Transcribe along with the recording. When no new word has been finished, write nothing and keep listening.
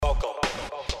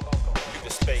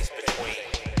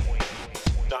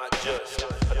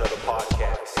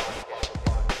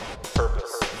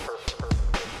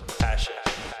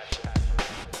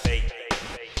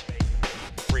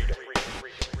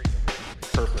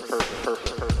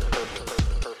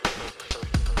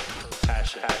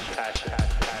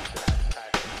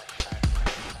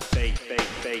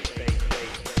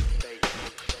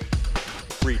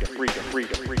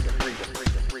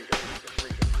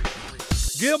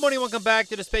morning, welcome back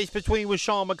to the Space Between with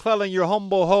Sean McClellan, your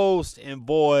humble host and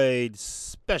void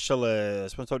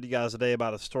specialist. I want to talk to you guys today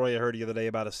about a story I heard the other day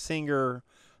about a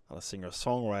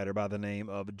singer-songwriter by the name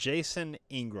of Jason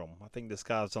Ingram. I think this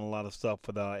guy's done a lot of stuff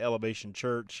with Elevation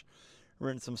Church,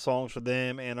 written some songs for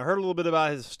them, and I heard a little bit about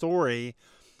his story,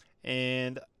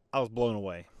 and I was blown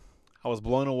away.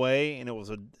 And it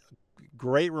was a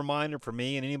great reminder for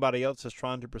me and anybody else that's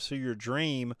trying to pursue your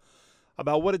dream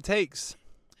about what it takes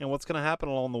and what's going to happen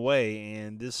along the way.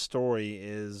 And this story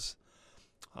is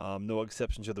no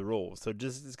exception to the rule. So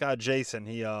just this guy Jason,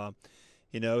 he was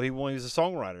a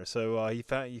songwriter. So he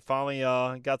finally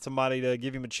got somebody to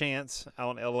give him a chance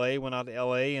out in L.A., went out to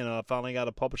L.A. and finally got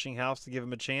a publishing house to give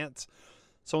him a chance.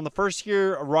 So in the first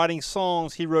year of writing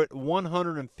songs, he wrote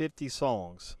 150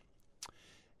 songs.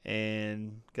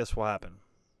 And guess what happened?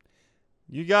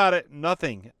 You got it.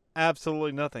 Nothing.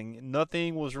 Absolutely nothing.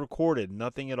 Nothing was recorded.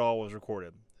 Nothing at all was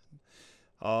recorded.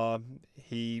 I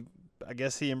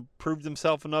guess he improved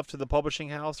himself enough to the publishing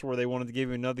house where they wanted to give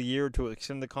him another year to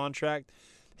extend the contract.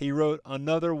 He wrote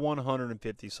another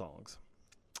 150 songs.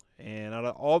 And out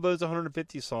of all those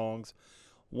 150 songs,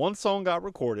 one song got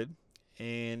recorded,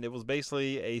 and it was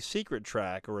basically a secret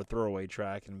track or a throwaway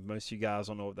track. And most of you guys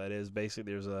don't know what that is.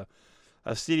 Basically, there's a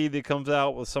CD that comes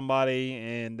out with somebody,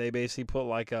 and they basically put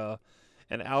like an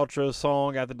outro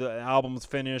song after the album's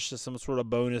finished, some sort of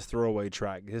bonus throwaway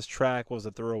track. His track was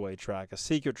a throwaway track, a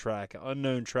secret track, an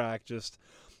unknown track, just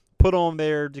put on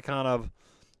there to kind of,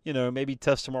 maybe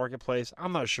test the marketplace.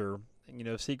 I'm not sure.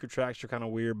 Secret tracks are kind of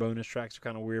weird. Bonus tracks are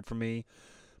kind of weird for me.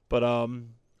 But a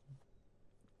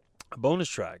bonus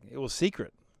track, it was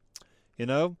secret.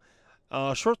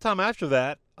 Short time after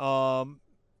that,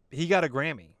 he got a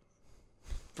Grammy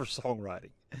for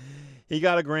songwriting. He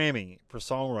got a Grammy for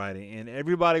songwriting, and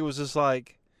everybody was just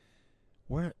like,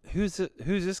 who's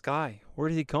this guy? Where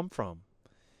did he come from?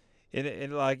 And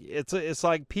it's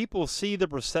like people see the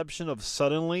perception of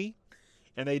suddenly,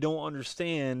 and they don't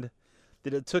understand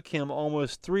that it took him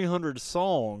almost 300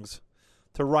 songs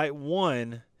to write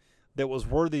one that was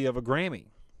worthy of a Grammy.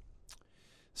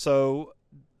 So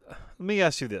let me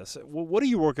ask you this. What are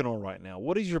you working on right now?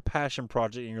 What is your passion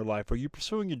project in your life? Are you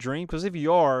pursuing your dream? Because if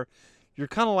you are, you're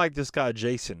kind of like this guy,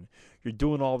 Jason. You're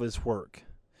doing all this work.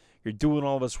 You're doing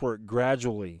all this work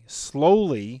gradually,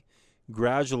 slowly,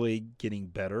 gradually getting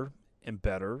better and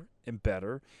better and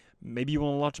better. Maybe you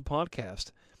want to launch a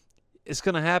podcast. It's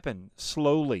going to happen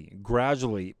slowly,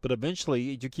 gradually, but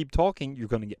eventually, if you keep talking, you're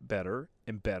going to get better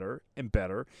and better and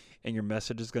better, and your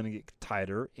message is going to get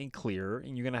tighter and clearer,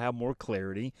 and you're going to have more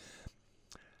clarity.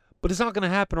 But it's not going to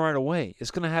happen right away.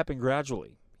 It's going to happen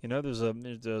gradually.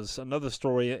 There's another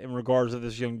story in regards to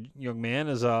this young man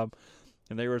and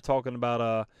they were talking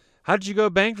about how did you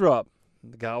go bankrupt?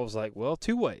 The guy was like, well,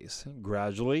 two ways: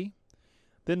 gradually,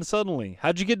 then suddenly.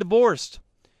 How'd you get divorced?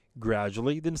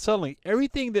 Gradually, then suddenly.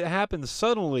 Everything that happens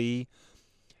suddenly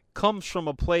comes from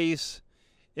a place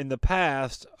in the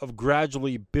past of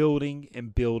gradually building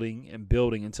and building and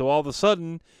building until all of a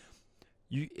sudden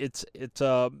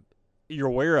you're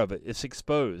aware of it. It's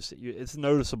exposed. It's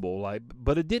noticeable.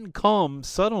 But it didn't come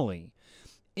suddenly.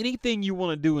 Anything you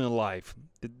want to do in life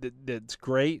that's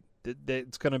great,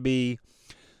 that's going to be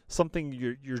something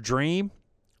your dream,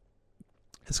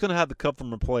 it's going to have to come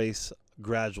from a place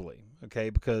gradually. Okay,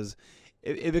 because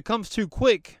if it comes too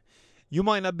quick, you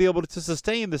might not be able to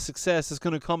sustain the success that's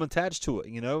going to come attached to it.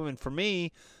 And for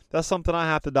me, that's something I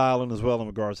have to dial in as well in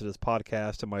regards to this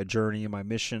podcast and my journey and my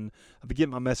mission of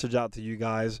getting my message out to you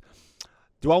guys.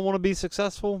 Do I want to be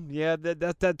successful? Yeah,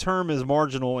 that term is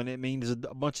marginal, and it means a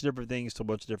bunch of different things to a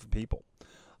bunch of different people.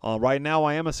 Right now,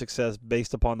 I am a success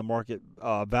based upon the market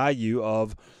value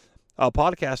of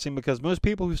podcasting, because most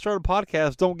people who start a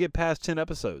podcast don't get past 10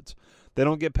 episodes. They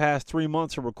don't get past 3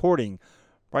 months of recording.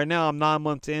 Right now, I'm 9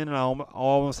 months in, and I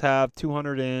almost have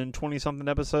 220-something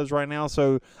episodes right now.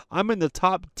 So I'm in the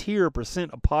top tier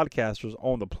percent of podcasters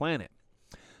on the planet.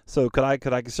 So could I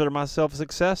consider myself a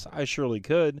success? I surely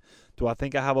could. Do I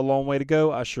think I have a long way to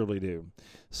go? I surely do.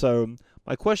 So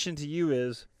my question to you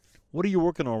is, what are you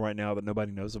working on right now that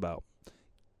nobody knows about,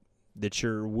 that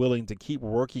you're willing to keep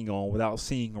working on without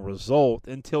seeing a result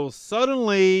until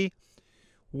suddenly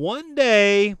one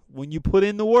day when you put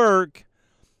in the work,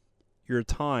 your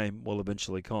time will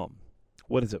eventually come?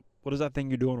 What is it? What is that thing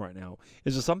you're doing right now?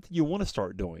 Is it something you want to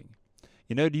start doing?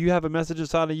 Do you have a message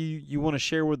inside of you want to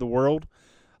share with the world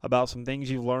about some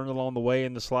things you've learned along the way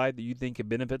in this life that you think could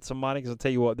benefit somebody? Because I'll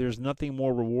tell you what, there's nothing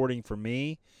more rewarding for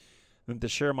me than to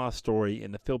share my story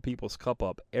and to fill people's cup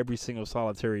up every single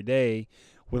solitary day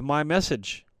with my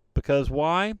message. Because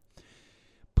why?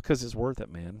 Because it's worth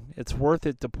it, man. It's worth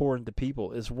it to pour into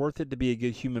people. It's worth it to be a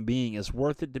good human being. It's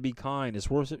worth it to be kind. It's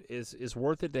worth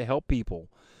it to help people.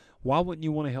 Why wouldn't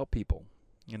you want to help people?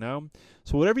 You know?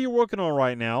 So whatever you're working on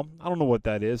right now, I don't know what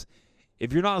that is.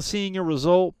 If you're not seeing a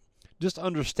result, just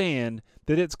understand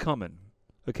that it's coming.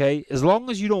 Okay? As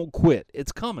long as you don't quit,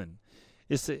 it's coming.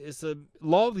 It's a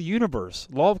law of the universe,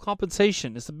 law of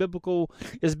compensation. It's biblical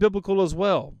as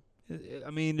well. I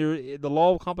mean, the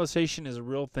law of compensation is a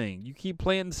real thing. You keep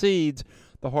planting seeds,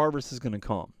 the harvest is going to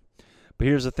come. But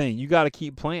here's the thing: you got to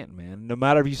keep planting, man. No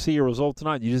matter if you see a result or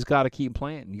not, you just got to keep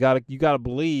planting. You got to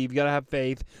believe. You got to have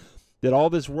faith that all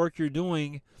this work you're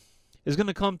doing is going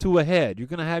to come to a head. You're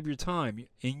going to have your time,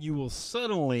 and you will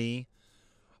suddenly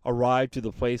arrive to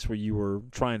the place where you were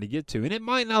trying to get to. And it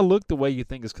might not look the way you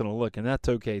think it's going to look, and that's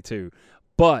okay too.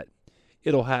 But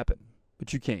it'll happen.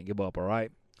 But you can't give up, all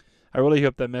right? I really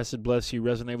hope that message bless you,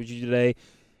 resonate with you today.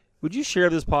 Would you share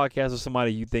this podcast with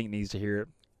somebody you think needs to hear it?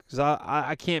 Because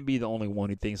I can't be the only one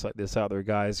who thinks like this out there,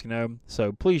 guys, you know?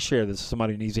 So please share this with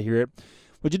somebody who needs to hear it.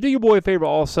 Would you do your boy a favor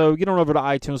also? Get on over to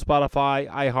iTunes, Spotify,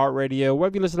 iHeartRadio,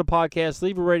 wherever you listen to podcasts.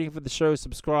 Leave a rating for the show.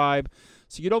 Subscribe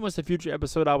so you don't miss a future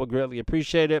episode. I would greatly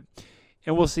appreciate it.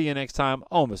 And we'll see you next time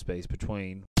on The Space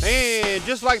Between. And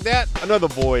just like that, another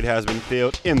void has been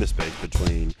filled in the space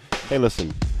between. Hey,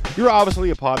 listen, you're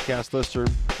obviously a podcast listener.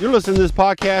 You're listening to this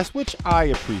podcast, which I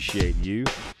appreciate you.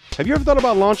 Have you ever thought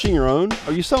about launching your own?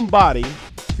 Are you somebody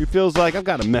who feels like I've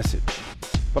got a message,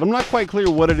 but I'm not quite clear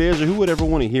what it is or who would ever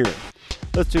want to hear it?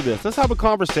 Let's do this. Let's have a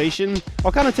conversation.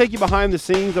 I'll kind of take you behind the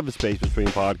scenes of the Space Between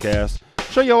podcast,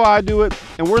 show you how I do it,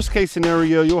 and worst case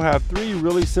scenario, you'll have 3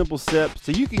 really simple steps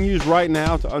that you can use right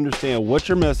now to understand what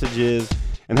your message is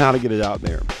and how to get it out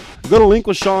there. Go to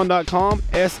linkwithsean.com,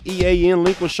 SEAN,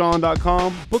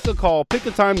 linkwithsean.com, book a call, pick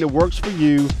a time that works for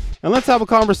you, and let's have a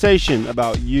conversation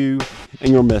about you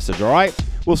and your message, all right?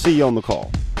 We'll see you on the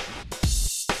call.